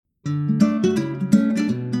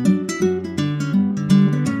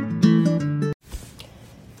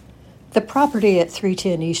The property at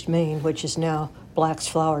 310 East Main, which is now Black's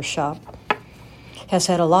Flower Shop, has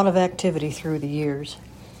had a lot of activity through the years.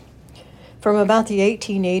 From about the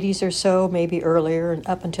 1880s or so, maybe earlier, and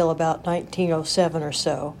up until about 1907 or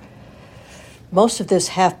so, most of this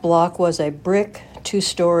half block was a brick,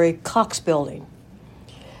 two-story Cox building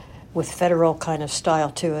with federal kind of style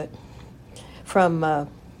to it. From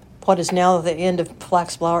what is now the end of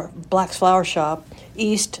Black's Flower Shop,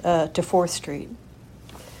 east to 4th Street.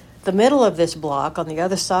 The middle of this block, on the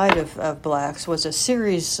other side of Black's, was a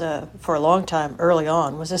series, for a long time early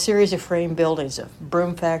on, was a series of frame buildings, a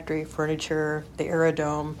broom factory, furniture, the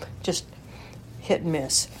Aerodome, just hit and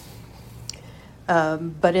miss.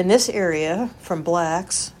 But in this area, from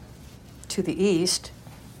Black's to the east,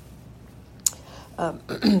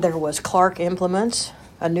 there was Clark Implements,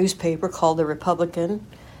 a newspaper called The Republican,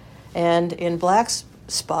 and in Black's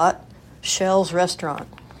spot, Shell's Restaurant.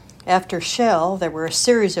 After Shell, there were a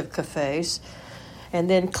series of cafes, and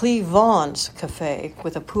then Cleve Vaughn's Cafe,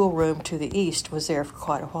 with a pool room to the east, was there for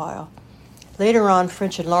quite a while. Later on,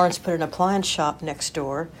 French and Lawrence put an appliance shop next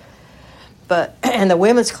door, and the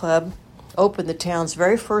Women's Club opened the town's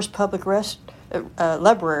very first public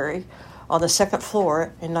library on the second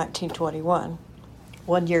floor in 1921.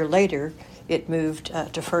 1 year later, it moved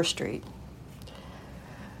to 1st Street.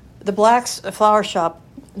 The Black's Flower Shop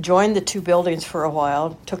joined the two buildings for a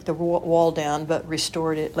while, took the wall down, but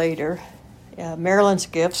restored it later. Maryland's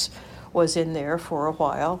Gifts was in there for a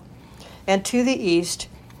while. And to the east,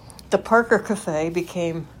 the Parker Cafe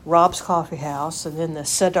became Rob's Coffee House, and then the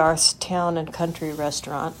Siddharth's Town and Country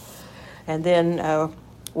Restaurant, and then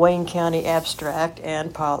Wayne County Abstract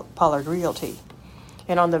and Pollard Realty.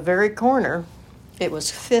 And on the very corner, it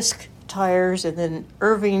was Fisk Tires, and then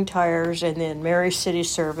Irving Tires, and then Mary City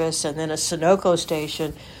Service, and then a Sunoco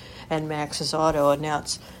station, and Max's Auto, and now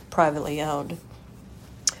it's privately owned.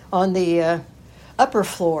 On the upper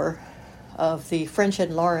floor of the French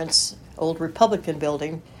and Lawrence old Republican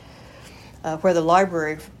building, where the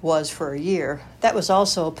library was for a year, that was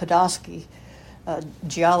also Podolsky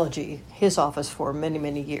Geology, his office for many,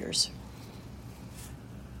 many years.